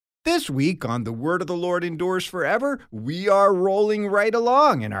This week on The Word of the Lord Endures Forever, we are rolling right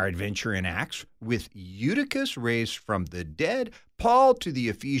along in our adventure in Acts with Eutychus raised from the dead, Paul to the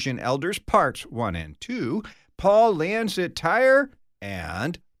Ephesian elders, parts 1 and 2, Paul lands at Tyre,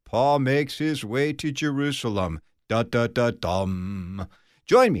 and Paul makes his way to Jerusalem. Da-da-da-dum.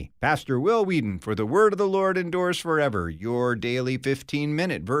 Join me, Pastor Will Whedon, for The Word of the Lord Endures Forever, your daily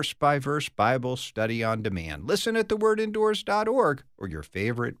 15-minute verse-by-verse Bible study on demand. Listen at thewordendures.org or your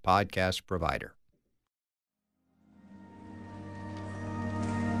favorite podcast provider.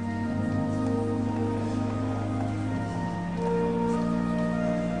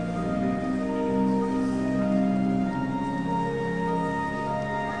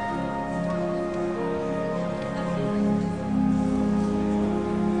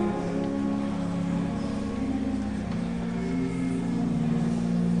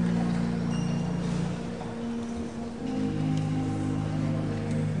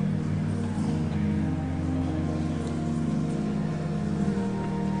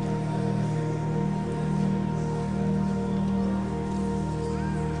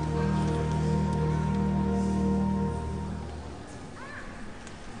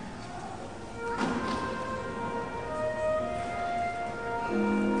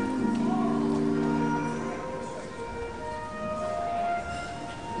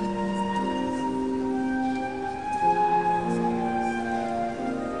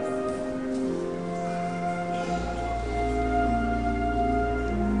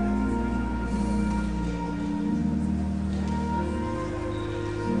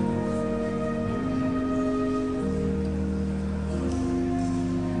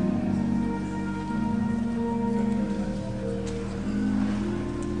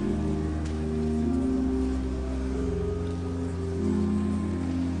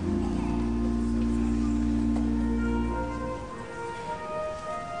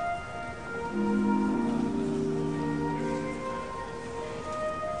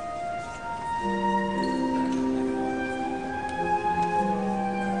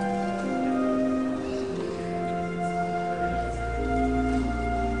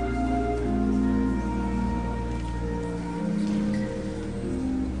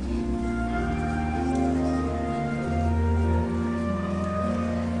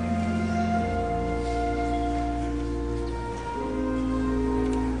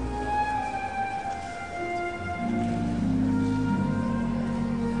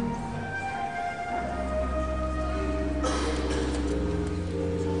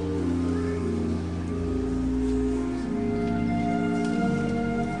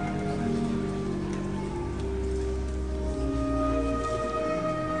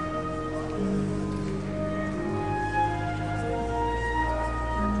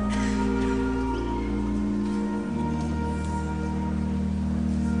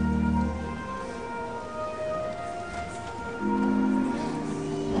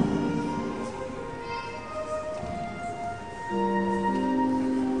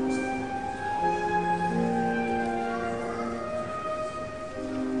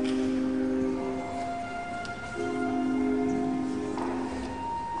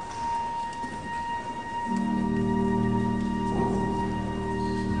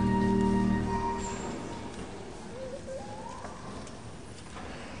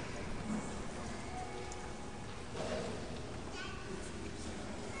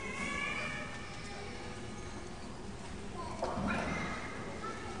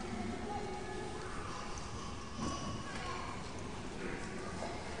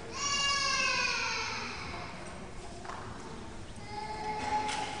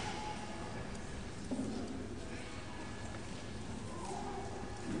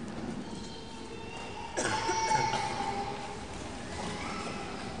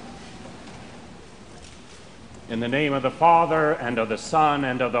 In the name of the Father, and of the Son,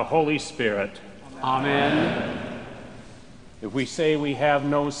 and of the Holy Spirit. Amen. If we say we have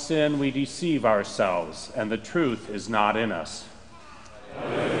no sin, we deceive ourselves, and the truth is not in us. But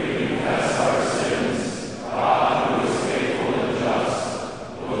if we confess our sins, God, who is faithful and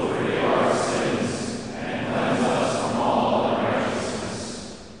just, will forgive our sins and cleanse us from all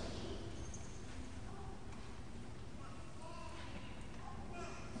unrighteousness.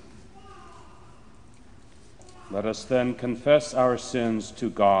 Let us then confess our sins to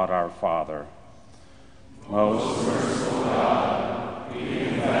God our Father. Most merciful God, we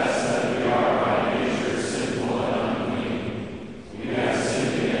confess that we are by nature sinful and unclean. We have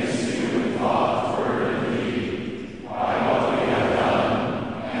sinned against you in thought, word, and deed, by what we have done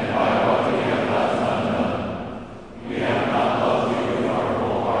and by what we have left undone. We have not loved you with our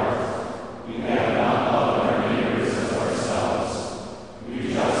whole heart. We have not loved our neighbors as ourselves. We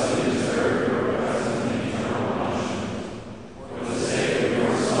justly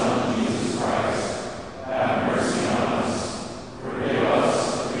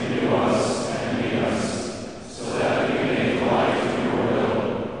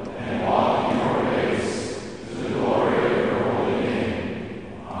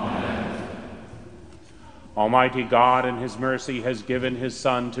Almighty God in his mercy has given his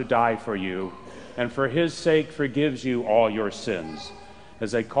Son to die for you, and for his sake forgives you all your sins.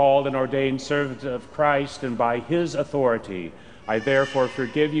 As a called and ordained servant of Christ, and by his authority, I therefore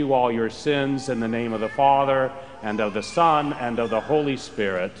forgive you all your sins in the name of the Father, and of the Son, and of the Holy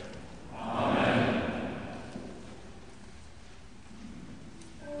Spirit. Amen.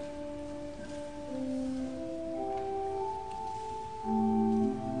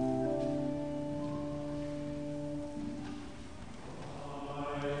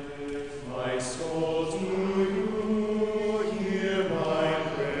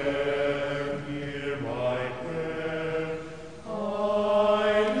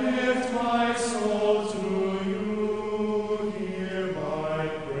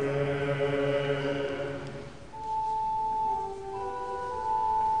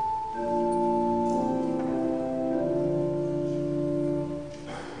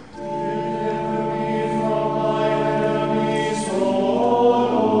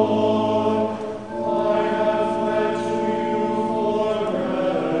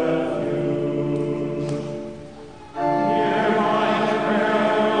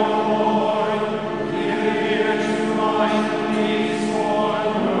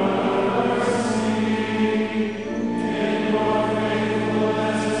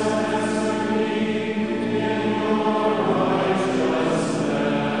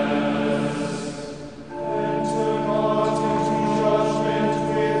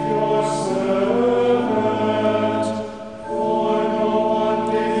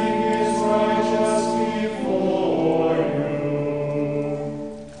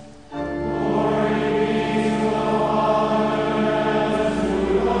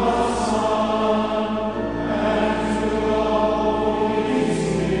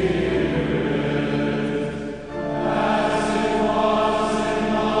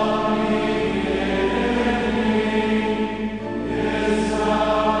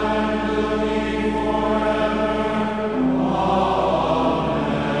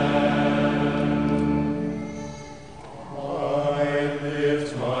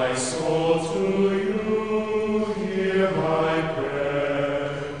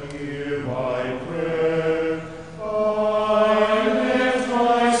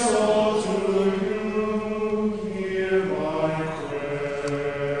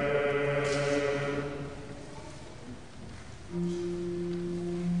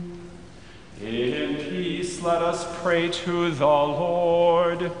 Let us pray to the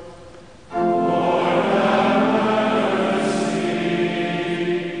Lord. Lord, have mercy.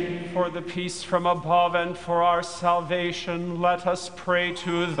 For the peace from above and for our salvation, let us pray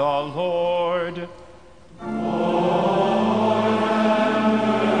to the Lord. Lord, have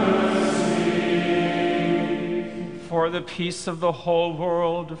mercy. For the peace of the whole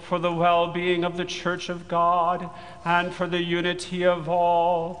world, for the well-being of the Church of God, and for the unity of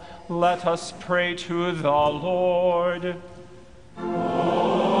all, let us pray to the Lord.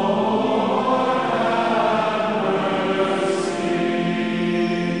 Lord, have mercy.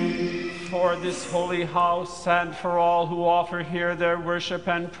 For this holy house and for all who offer here their worship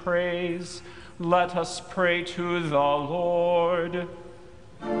and praise, let us pray to the Lord.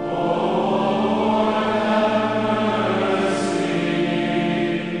 Lord, have mercy.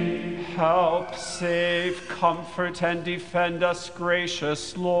 Help, save, comfort, and defend us,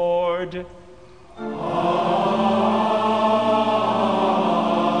 gracious Lord. Amen.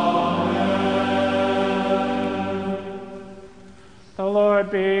 The Lord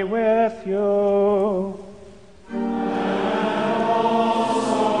be with you. And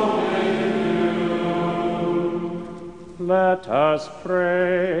also with you. Let us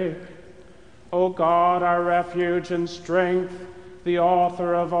pray. O God, our refuge and strength, the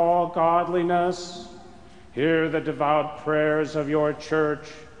author of all godliness, hear the devout prayers of your church,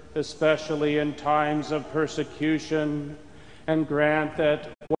 especially in times of persecution, and grant that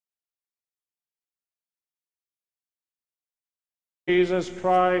Jesus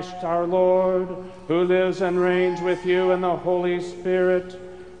Christ, our Lord, who lives and reigns with you in the Holy Spirit,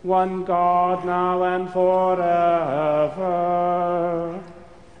 one God, now and forever.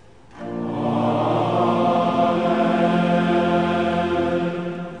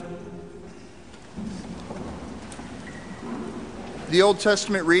 The Old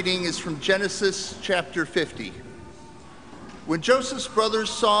Testament reading is from Genesis chapter 50. When Joseph's brothers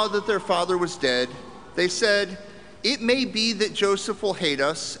saw that their father was dead, they said, "It may be that Joseph will hate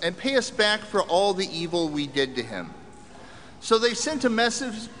us and pay us back for all the evil we did to him." So they sent a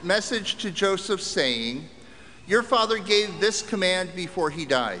message to Joseph saying, "Your father gave this command before he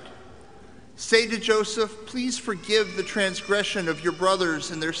died. Say to Joseph, please forgive the transgression of your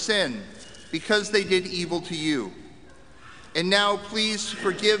brothers and their sin, because they did evil to you. And now please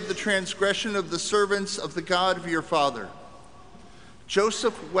forgive the transgression of the servants of the God of your father."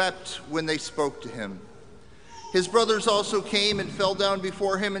 Joseph wept when they spoke to him. His brothers also came and fell down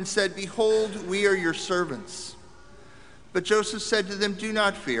before him and said, "Behold, we are your servants." But Joseph said to them, "Do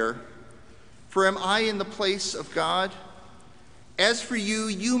not fear, for am I in the place of God? As for you,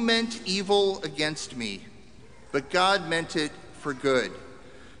 you meant evil against me, but God meant it for good,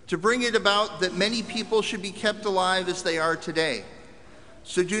 to bring it about that many people should be kept alive as they are today.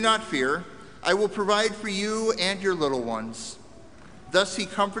 So do not fear, I will provide for you and your little ones." Thus he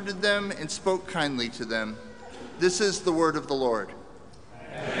comforted them and spoke kindly to them. This is the word of the Lord.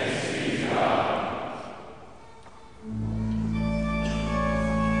 Thanks be to God.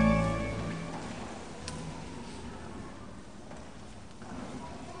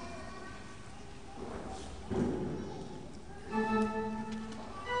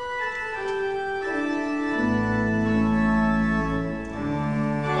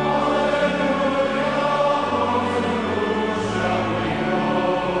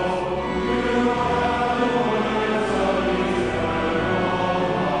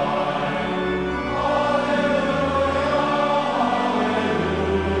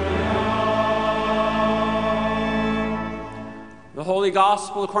 The Holy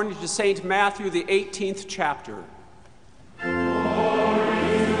Gospel according to St. Matthew, the 18th chapter.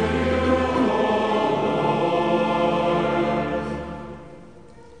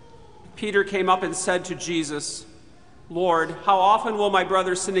 Peter came up and said to Jesus, "Lord, how often will my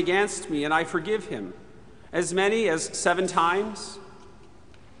brother sin against me and I forgive him? As many as 7 times?"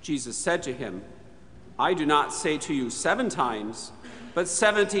 Jesus said to him, "I do not say to you 7 times, but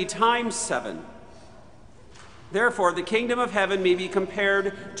 70 times 7. Therefore, the kingdom of heaven may be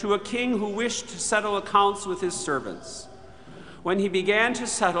compared to a king who wished to settle accounts with his servants. When he began to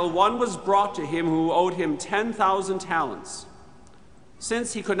settle, one was brought to him who owed him 10,000 talents.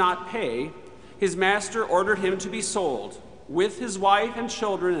 Since he could not pay, his master ordered him to be sold, with his wife and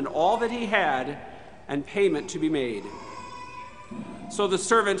children and all that he had, and payment to be made. So the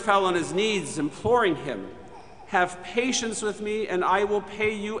servant fell on his knees, imploring him, 'Have patience with me, and I will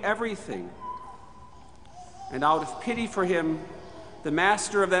pay you everything.' And out of pity for him, the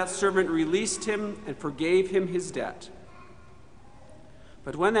master of that servant released him and forgave him his debt.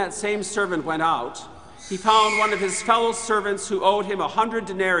 But when that same servant went out, he found one of his fellow servants who owed him 100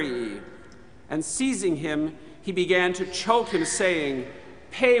 denarii, and seizing him, he began to choke him, saying,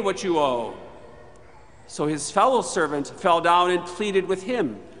 'Pay what you owe.' So his fellow servant fell down and pleaded with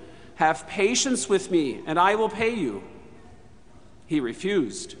him, 'Have patience with me, and I will pay you.' He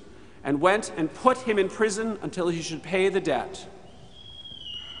refused, and went and put him in prison until he should pay the debt.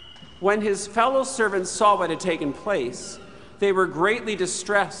 When his fellow servants saw what had taken place, they were greatly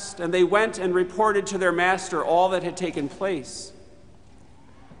distressed, and they went and reported to their master all that had taken place.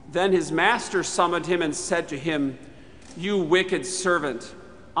 Then his master summoned him and said to him, 'You wicked servant,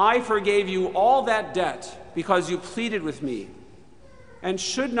 I forgave you all that debt because you pleaded with me. And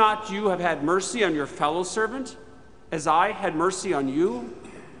should not you have had mercy on your fellow servant, as I had mercy on you?'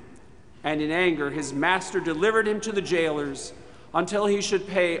 And in anger, his master delivered him to the jailers until he should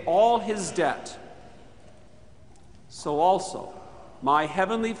pay all his debt. So also, my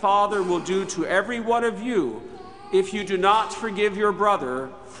heavenly Father will do to every one of you if you do not forgive your brother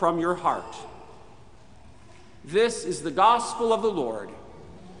from your heart." This is the gospel of the Lord.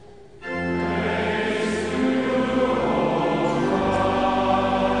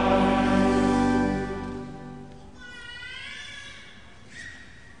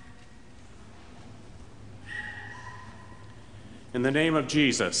 In the name of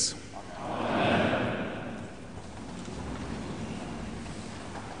Jesus. Amen.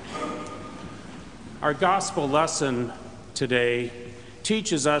 Our gospel lesson today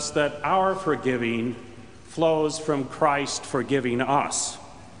teaches us that our forgiving flows from Christ forgiving us.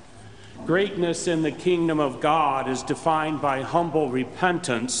 Greatness in the kingdom of God is defined by humble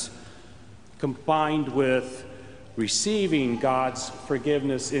repentance combined with receiving God's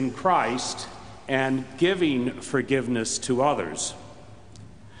forgiveness in Christ and giving forgiveness to others.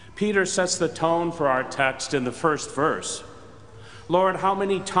 Peter sets the tone for our text in the first verse. "Lord, how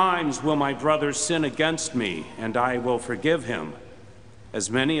many times will my brother sin against me, and I will forgive him? As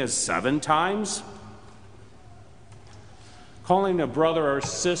many as 7 times?" Calling a brother or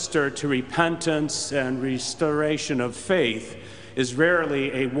sister to repentance and restoration of faith is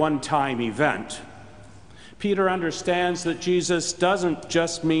rarely a one-time event. Peter understands that Jesus doesn't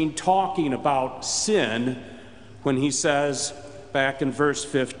just mean talking about sin when he says, back in verse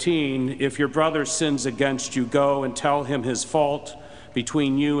 15, "If your brother sins against you, go and tell him his fault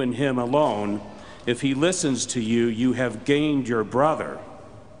between you and him alone. If he listens to you, you have gained your brother.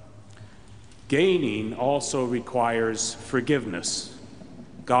 Gaining also requires forgiveness,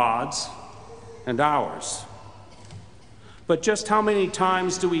 God's and ours. But just how many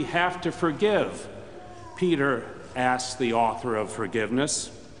times do we have to forgive? Peter asks the author of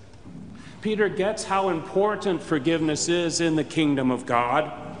forgiveness. Peter gets how important forgiveness is in the kingdom of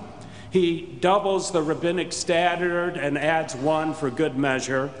God. He doubles the rabbinic standard and adds one for good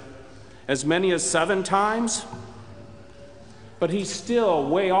measure, as many as 7 times. But he's still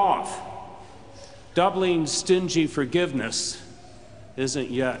way off. Doubling stingy forgiveness isn't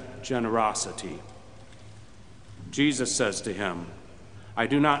yet generosity. Jesus says to him, I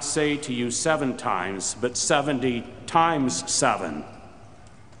do not say to you 7 times, but 70 times 7.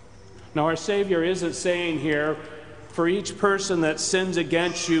 Now, our Savior isn't saying here, for each person that sins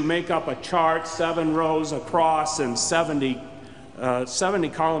against you, make up a chart, 7 rows across and 70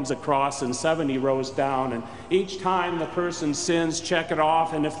 columns across and 70 rows down. And each time the person sins, check it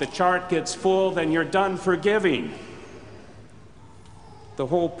off. And if the chart gets full, then you're done forgiving. The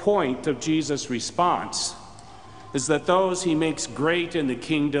whole point of Jesus' response is that those he makes great in the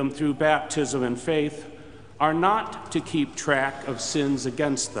kingdom through baptism and faith are not to keep track of sins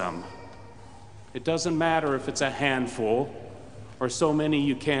against them. It doesn't matter if it's a handful or so many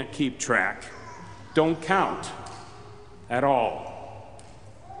you can't keep track. Don't count at all.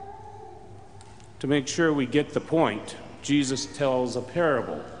 To make sure we get the point, Jesus tells a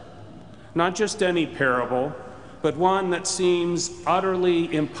parable. Not just any parable, but one that seems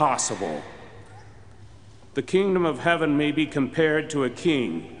utterly impossible. The kingdom of heaven may be compared to a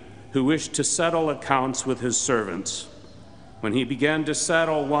king who wished to settle accounts with his servants. When he began to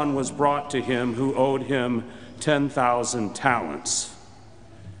settle, one was brought to him who owed him 10,000 talents.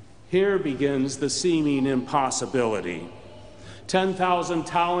 Here begins the seeming impossibility. 10,000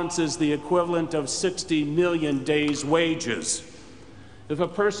 talents is the equivalent of 60 million days' wages. If a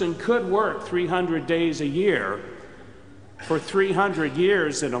person could work 300 days a year for 300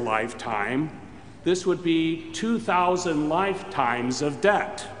 years in a lifetime, this would be 2,000 lifetimes of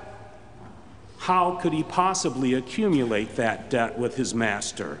debt. How could he possibly accumulate that debt with his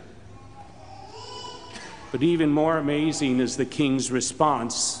master? But even more amazing is the king's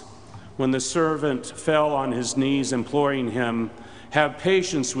response when the servant fell on his knees, imploring him, "Have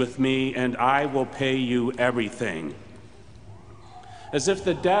patience with me, and I will pay you everything." As if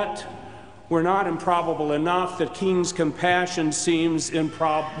the debt were not improbable enough, the king's compassion seems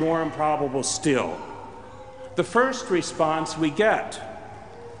more improbable still. The first response we get.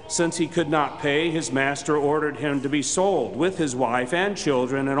 Since he could not pay, his master ordered him to be sold with his wife and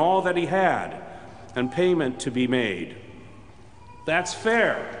children and all that he had, and payment to be made. That's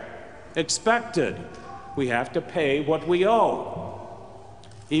fair, expected. We have to pay what we owe.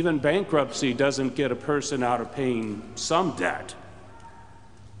 Even bankruptcy doesn't get a person out of paying some debt.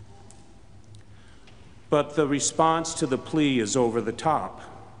 But the response to the plea is over the top.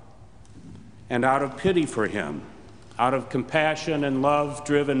 And out of pity for him, out of compassion and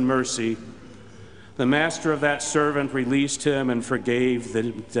love-driven mercy, the master of that servant released him and forgave the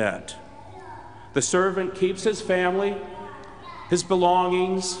debt. The servant keeps his family, his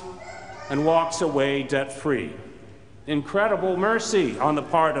belongings, and walks away debt-free. Incredible mercy on the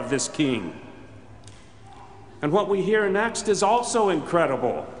part of this king. And what we hear next is also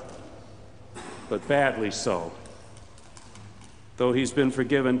incredible, but badly so. Though he's been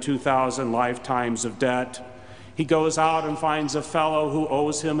forgiven 2,000 lifetimes of debt, he goes out and finds a fellow who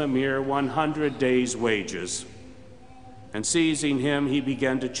owes him a mere 100 days' wages. And seizing him, he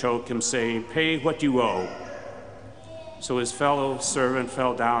began to choke him, saying, "Pay what you owe." So his fellow servant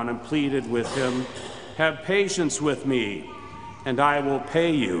fell down and pleaded with him, "Have patience with me, and I will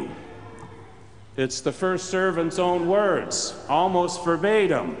pay you." It's the first servant's own words, almost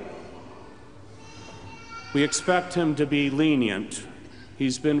verbatim. We expect him to be lenient.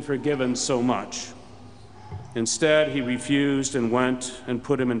 He's been forgiven so much. Instead, he refused and went and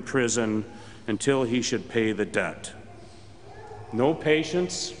put him in prison until he should pay the debt. No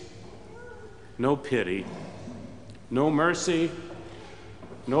patience, no pity, no mercy,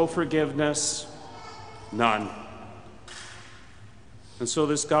 no forgiveness, none. And so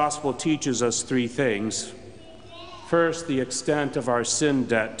this gospel teaches us 3 things. First, the extent of our sin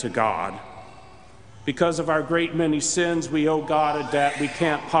debt to God. Because of our great many sins, we owe God a debt we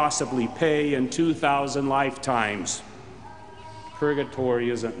can't possibly pay in 2,000 lifetimes. Purgatory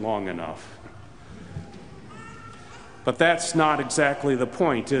isn't long enough. But that's not exactly the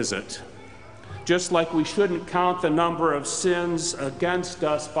point, is it? Just like we shouldn't count the number of sins against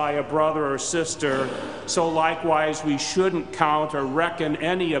us by a brother or sister, so likewise we shouldn't count or reckon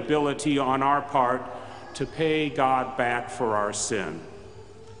any ability on our part to pay God back for our sin.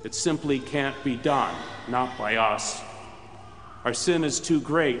 It simply can't be done, not by us. Our sin is too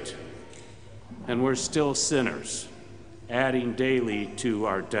great, and we're still sinners, adding daily to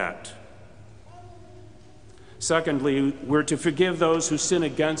our debt. Secondly, we're to forgive those who sin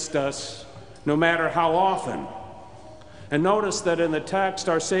against us, no matter how often. And notice that in the text,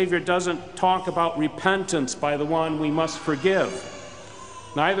 our Savior doesn't talk about repentance by the one we must forgive.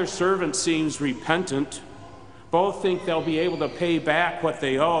 Neither servant seems repentant. Both think they'll be able to pay back what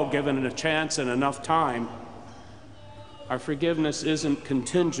they owe, given a chance and enough time. Our forgiveness isn't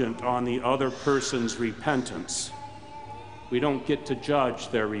contingent on the other person's repentance. We don't get to judge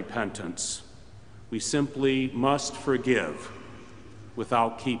their repentance. We simply must forgive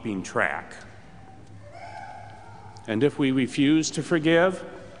without keeping track. And if we refuse to forgive,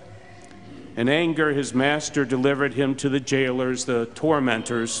 in anger his master delivered him to the jailers, the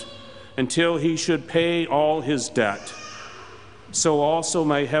tormentors, until he should pay all his debt. So also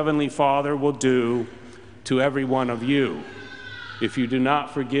my heavenly Father will do to every one of you if you do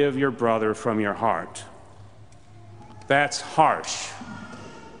not forgive your brother from your heart. That's harsh,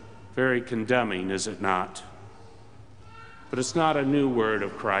 very condemning, is it not? But it's not a new word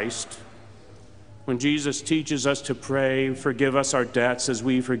of Christ. When Jesus teaches us to pray, forgive us our debts as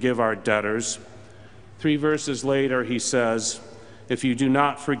we forgive our debtors, 3 verses later he says, if you do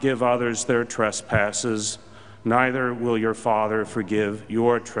not forgive others their trespasses, neither will your Father forgive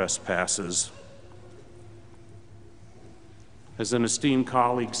your trespasses. As an esteemed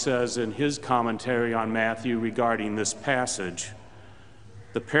colleague says in his commentary on Matthew regarding this passage,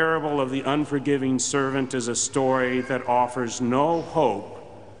 the parable of the unforgiving servant is a story that offers no hope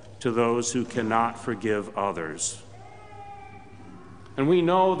to those who cannot forgive others. And we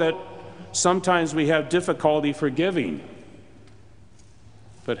know that sometimes we have difficulty forgiving,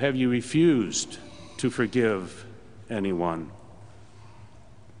 but have you refused to forgive anyone?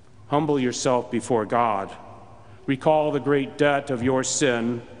 Humble yourself before God. Recall the great debt of your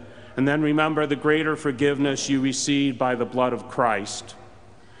sin, and then remember the greater forgiveness you received by the blood of Christ.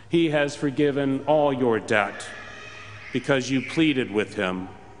 He has forgiven all your debt because you pleaded with him.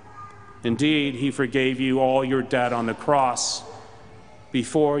 Indeed, he forgave you all your debt on the cross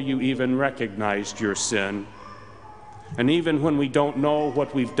before you even recognized your sin. And even when we don't know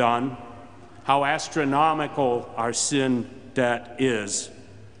what we've done, how astronomical our sin debt is,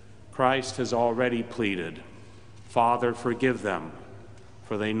 Christ has already pleaded, Father, forgive them,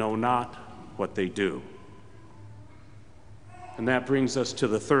 for they know not what they do. And that brings us to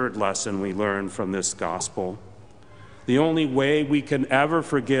the third lesson we learn from this gospel. The only way we can ever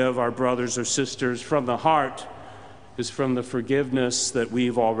forgive our brothers or sisters from the heart is from the forgiveness that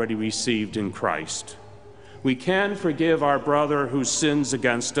we've already received in Christ. We can forgive our brother who sins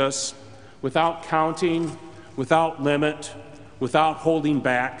against us without counting, without limit, without holding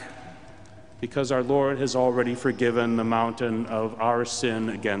back, because our Lord has already forgiven the mountain of our sin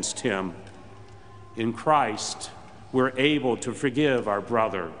against him. In Christ, we're able to forgive our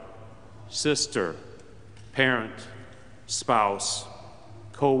brother, sister, parent, spouse,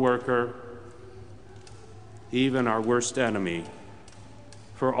 co-worker, even our worst enemy.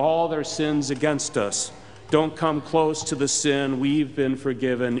 For all their sins against us don't come close to the sin we've been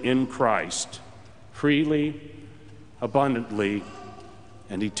forgiven in Christ, freely, abundantly,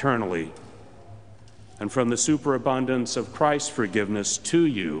 and eternally. And from the superabundance of Christ's forgiveness to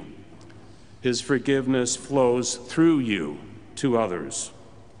you, his forgiveness flows through you to others.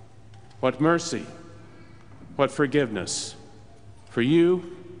 What mercy! What forgiveness for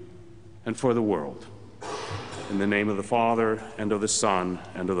you and for the world. In the name of the Father, and of the Son,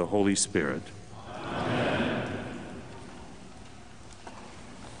 and of the Holy Spirit. Amen.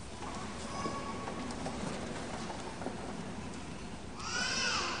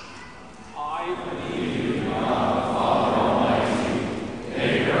 I believe in God the Father Almighty,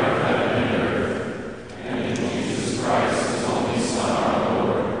 maker of heaven and earth, and in Jesus Christ, his only Son, our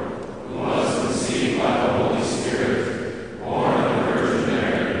Lord, who was conceived by the Holy Spirit, born of the Virgin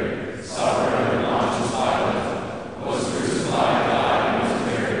Mary, suffered under Pontius Pilate, was crucified, died, and was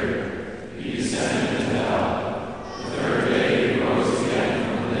buried. He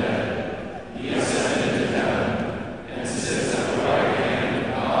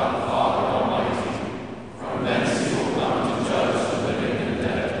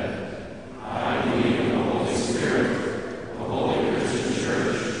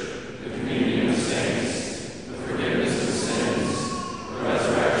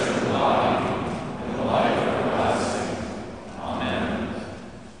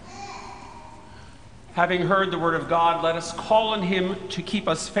Having heard the word of God, let us call on him to keep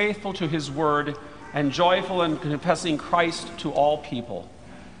us faithful to his word and joyful in confessing Christ to all people.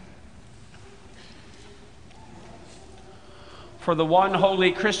 For the one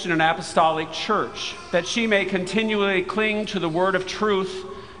holy Christian and apostolic church, that she may continually cling to the word of truth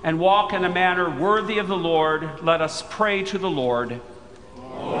and walk in a manner worthy of the Lord, let us pray to the Lord.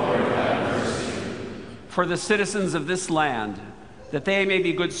 Lord, have mercy. For the citizens of this land, that they may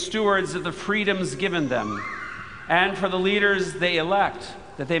be good stewards of the freedoms given them, and for the leaders they elect,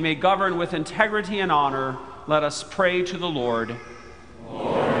 that they may govern with integrity and honor, let us pray to the Lord.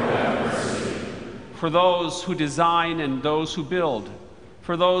 Lord, have mercy. For those who design and those who build,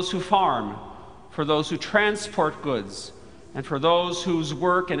 for those who farm, for those who transport goods, and for those whose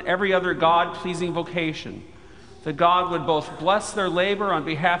work and every other God-pleasing vocation, that God would both bless their labor on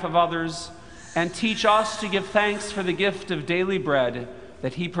behalf of others and teach us to give thanks for the gift of daily bread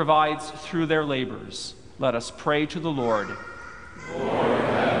that he provides through their labors. Let us pray to the Lord. Lord,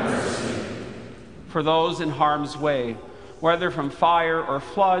 have mercy. For those in harm's way, whether from fire or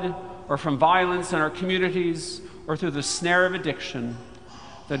flood, or from violence in our communities, or through the snare of addiction,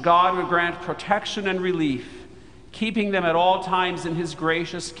 that God would grant protection and relief, keeping them at all times in his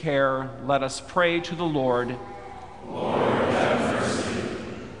gracious care. Let us pray to the Lord. Lord, have mercy.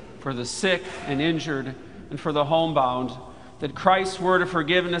 For the sick and injured, and for the homebound, that Christ's word of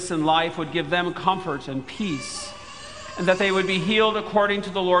forgiveness and life would give them comfort and peace, and that they would be healed according to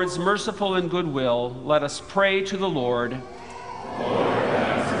the Lord's merciful and good will. Let us pray to the Lord. Lord,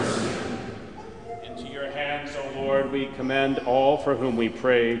 have mercy. Into your hands, O Lord, we commend all for whom we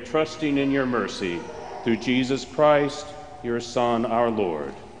pray, trusting in your mercy, through Jesus Christ, your Son, our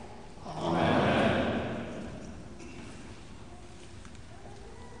Lord. Amen.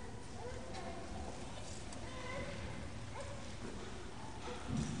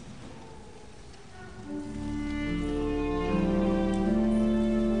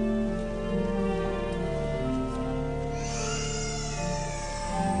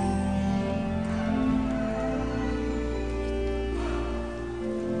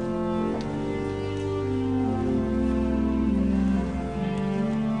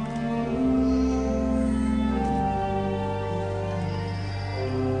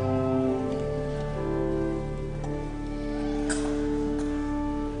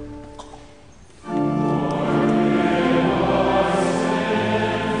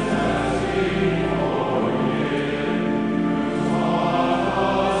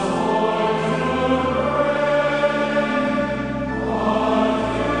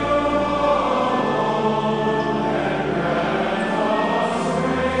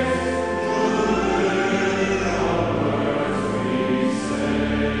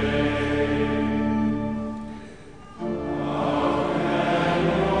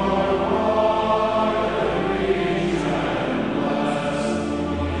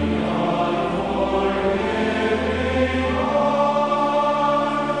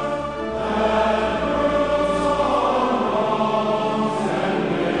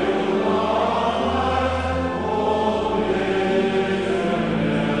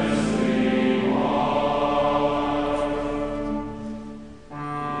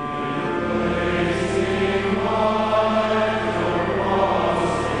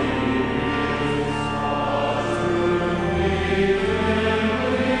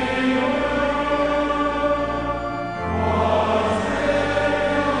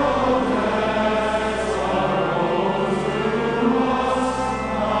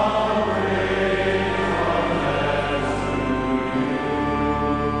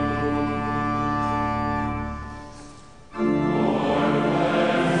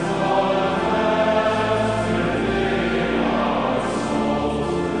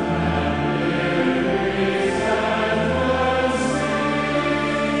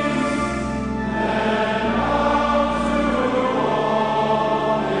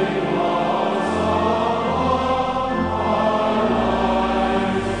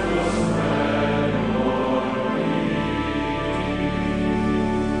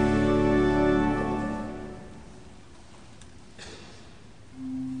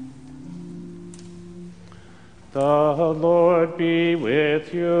 The Lord be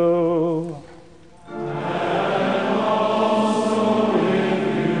with you. And also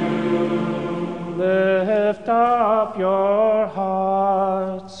with you. Lift up your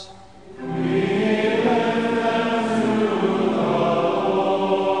hearts. We lift them to the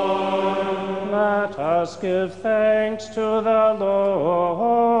Lord. Let us give thanks to the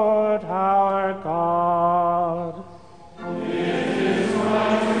Lord our God. It is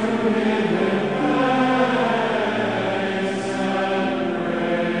right to give him thanks and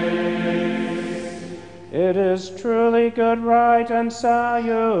praise. It is truly good, right, and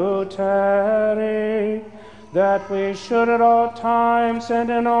salutary that we should at all times and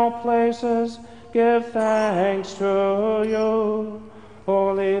in all places give thanks to you,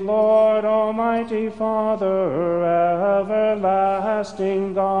 Holy Lord, Almighty Father,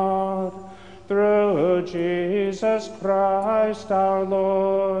 everlasting God, through Jesus Christ our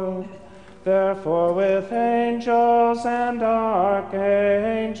Lord. Therefore, with angels and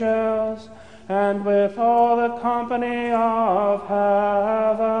archangels, and with all the company of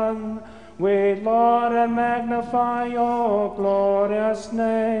heaven, we laud and magnify your glorious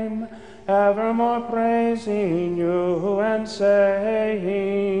name, evermore praising you and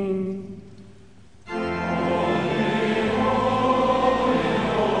saying,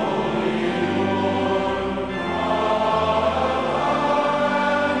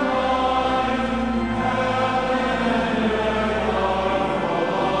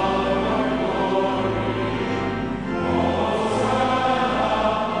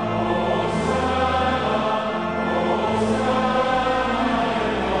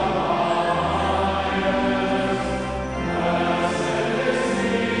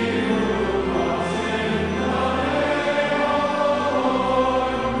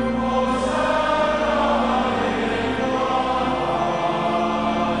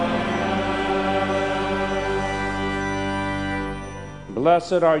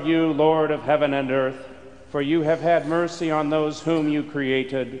 Blessed are you, Lord of heaven and earth, for you have had mercy on those whom you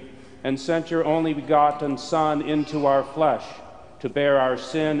created, and sent your only begotten Son into our flesh to bear our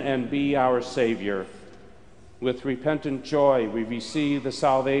sin and be our Savior. With repentant joy we receive the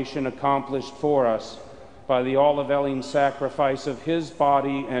salvation accomplished for us by the all-availing sacrifice of his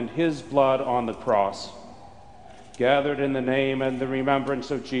body and his blood on the cross. Gathered in the name and the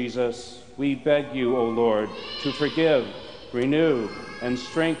remembrance of Jesus, we beg you, O Lord, to forgive, renew, and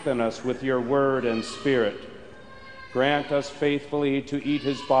strengthen us with your word and spirit. Grant us faithfully to eat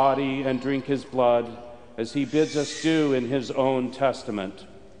his body and drink his blood, as he bids us do in his own testament.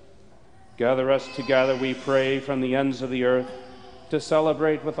 Gather us together, we pray, from the ends of the earth, to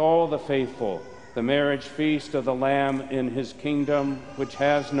celebrate with all the faithful the marriage feast of the Lamb in his kingdom, which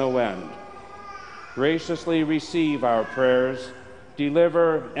has no end. Graciously receive our prayers,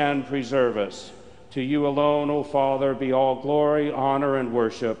 deliver and preserve us. To you alone, O Father, be all glory, honor, and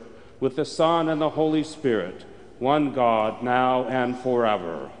worship, with the Son and the Holy Spirit, one God, now and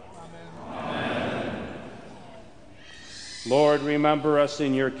forever. Amen. Lord, remember us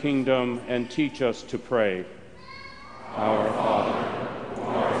in your kingdom and teach us to pray. Our Father, who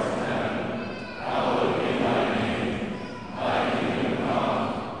art in heaven, hallowed be thy name. Thy kingdom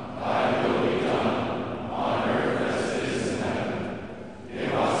come, thy will be done, on earth as it is in heaven.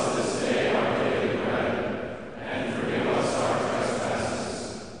 Give us this day our daily bread, and forgive us our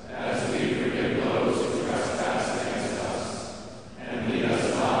trespasses, as we forgive those who trespass against us. And lead us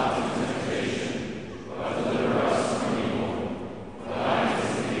not into temptation, but deliver us from evil. For thine is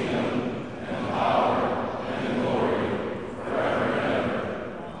the kingdom, and the power, and the glory, forever and ever.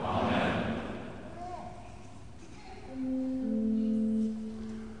 Amen.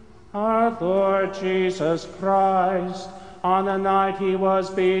 Our Lord Jesus Christ, on the night he was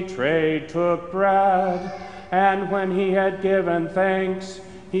betrayed, took bread, and when he had given thanks,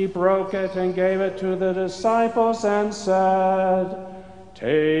 he broke it and gave it to the disciples and said,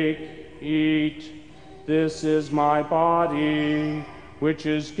 "Take, eat, this is my body, which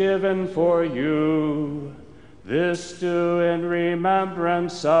is given for you. This do in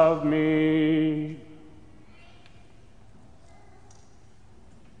remembrance of me."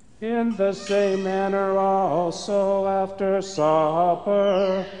 In the same manner also after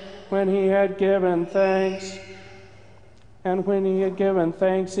supper, when he had given thanks,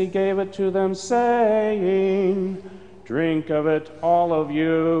 he gave it to them, saying, "Drink of it, all of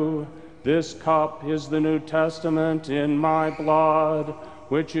you. This cup is the New Testament in my blood,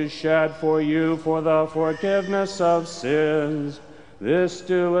 which is shed for you for the forgiveness of sins. This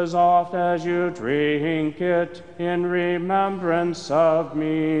do as oft as you drink it in remembrance of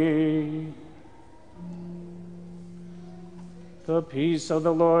me." The peace of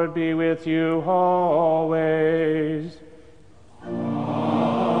the Lord be with you always.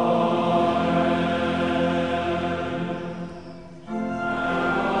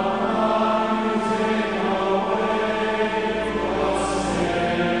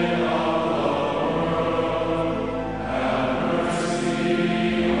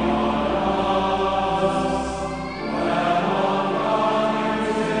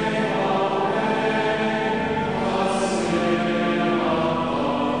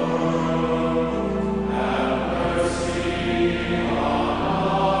 Have mercy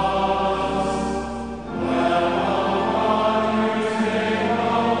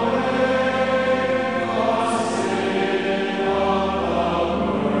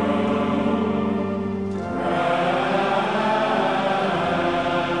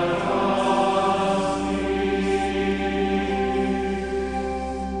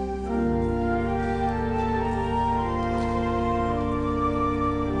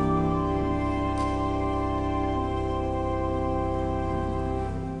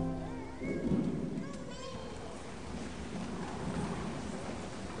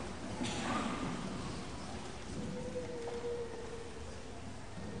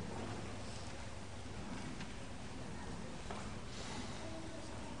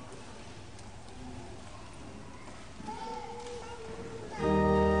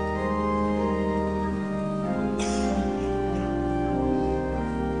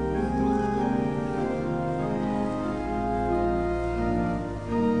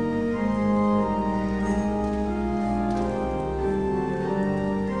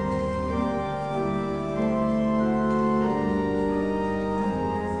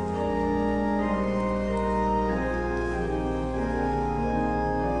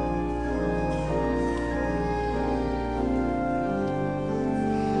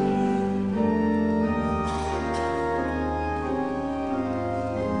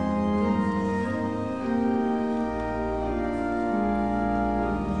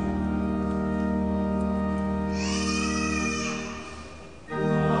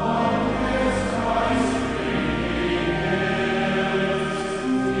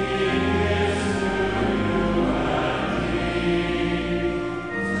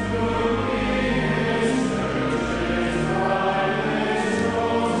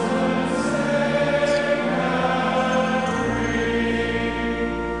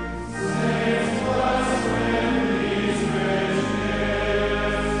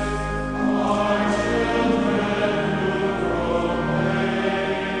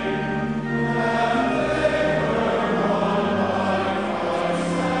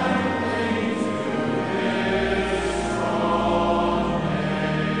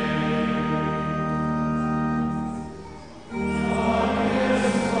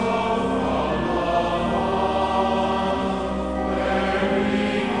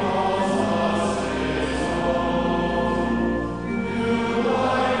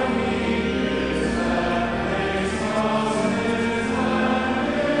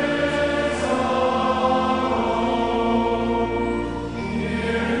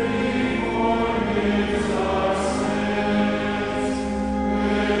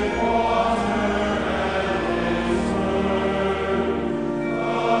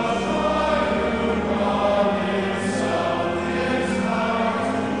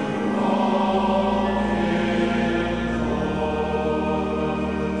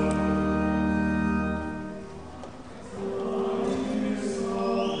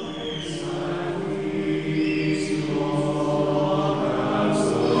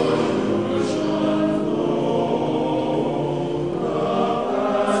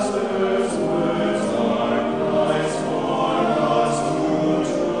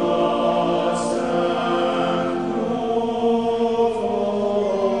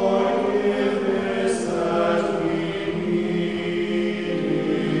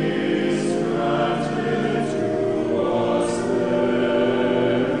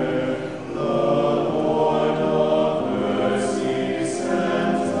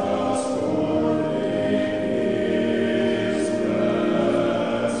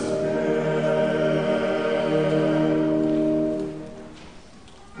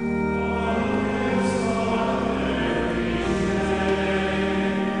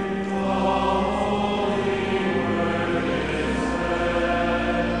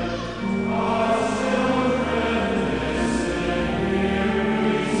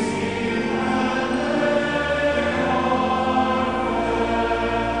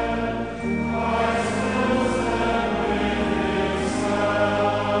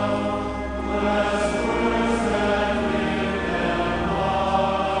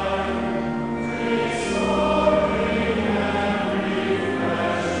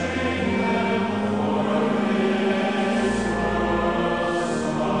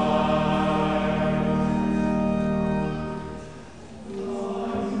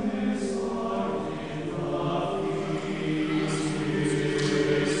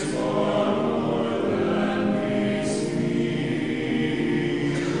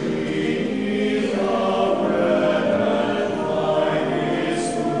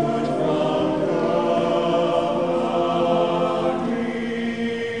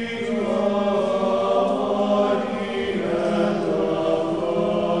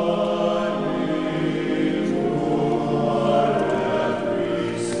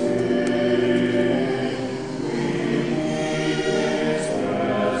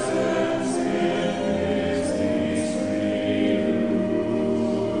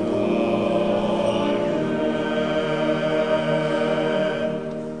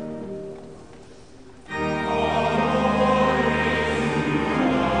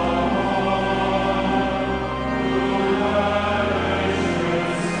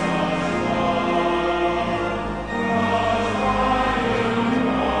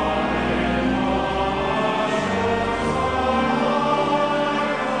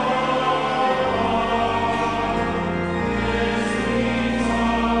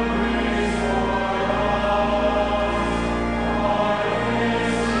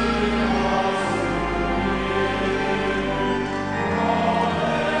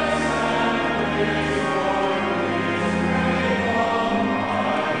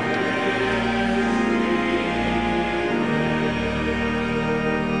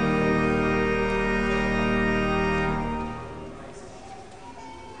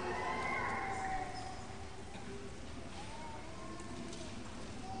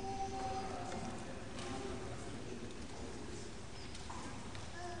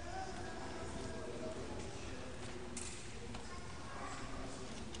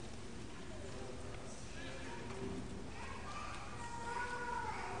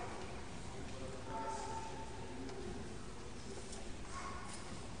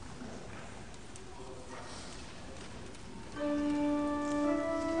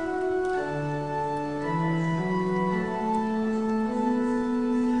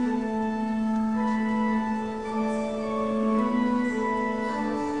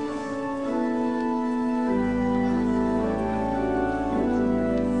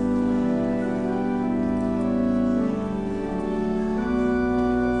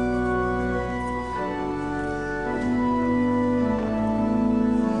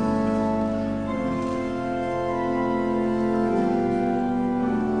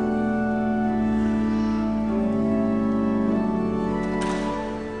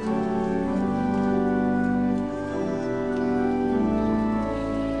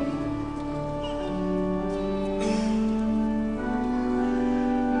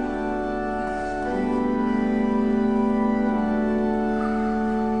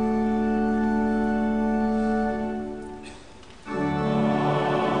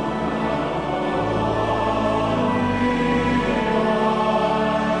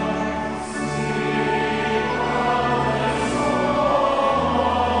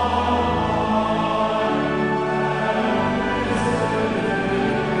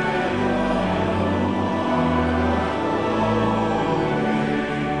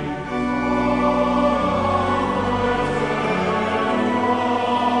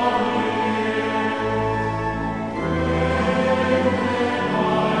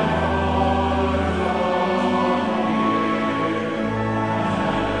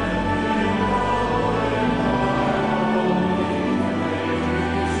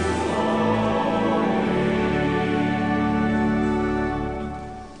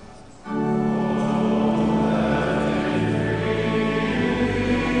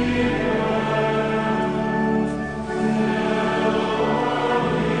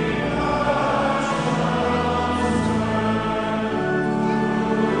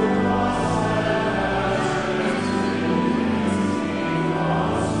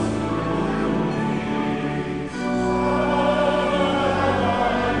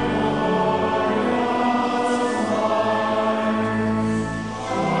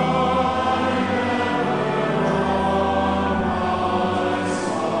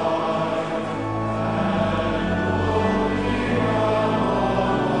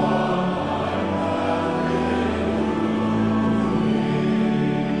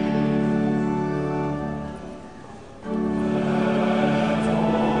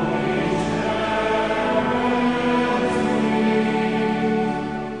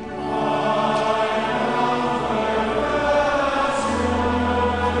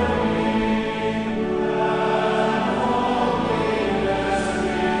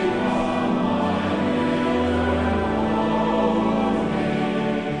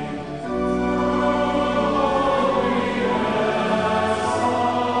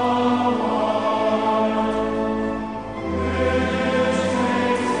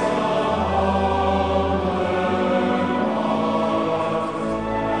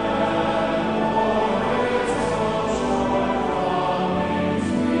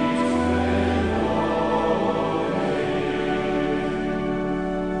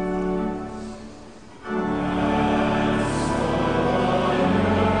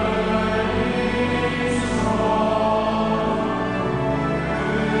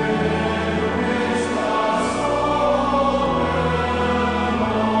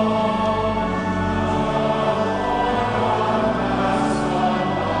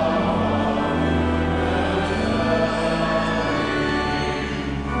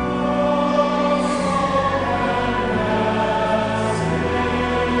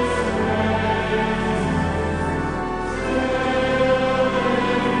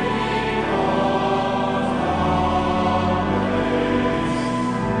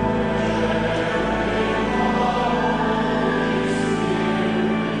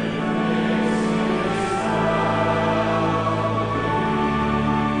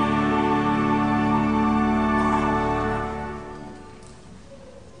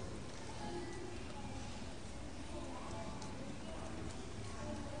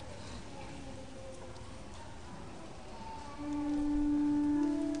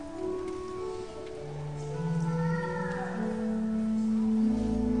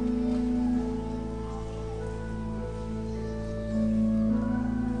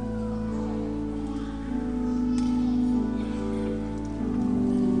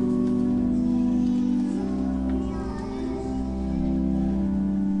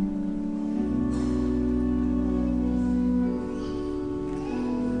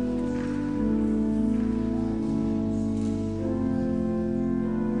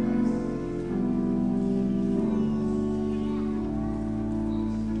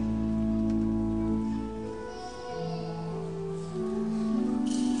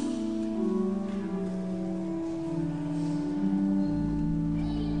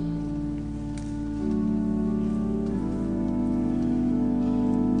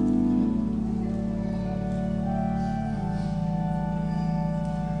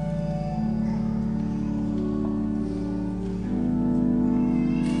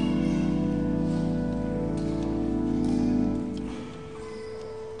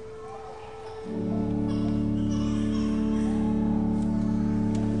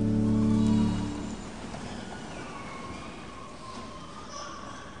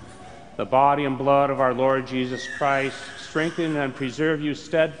the body and blood of our Lord Jesus Christ strengthen and preserve you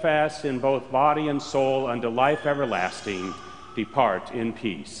steadfast in both body and soul unto life everlasting. Depart in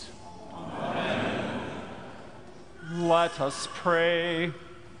peace. Amen. Let us pray.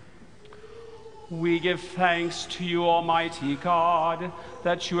 We give thanks to you, Almighty God,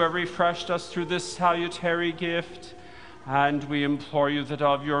 that you have refreshed us through this salutary gift, and we implore you that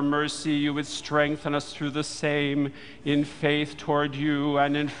of your mercy you would strengthen us through the same in faith toward you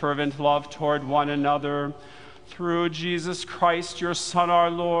and in fervent love toward one another. Through Jesus Christ, your Son,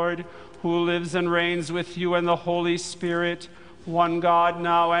 our Lord, who lives and reigns with you and the Holy Spirit, one God,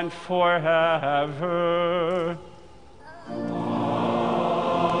 now and forever.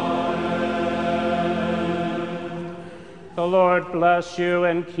 The Lord bless you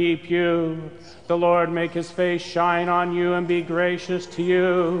and keep you. The Lord make his face shine on you and be gracious to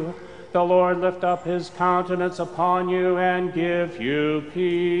you. The Lord lift up his countenance upon you and give you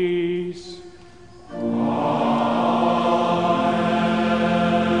peace. Amen.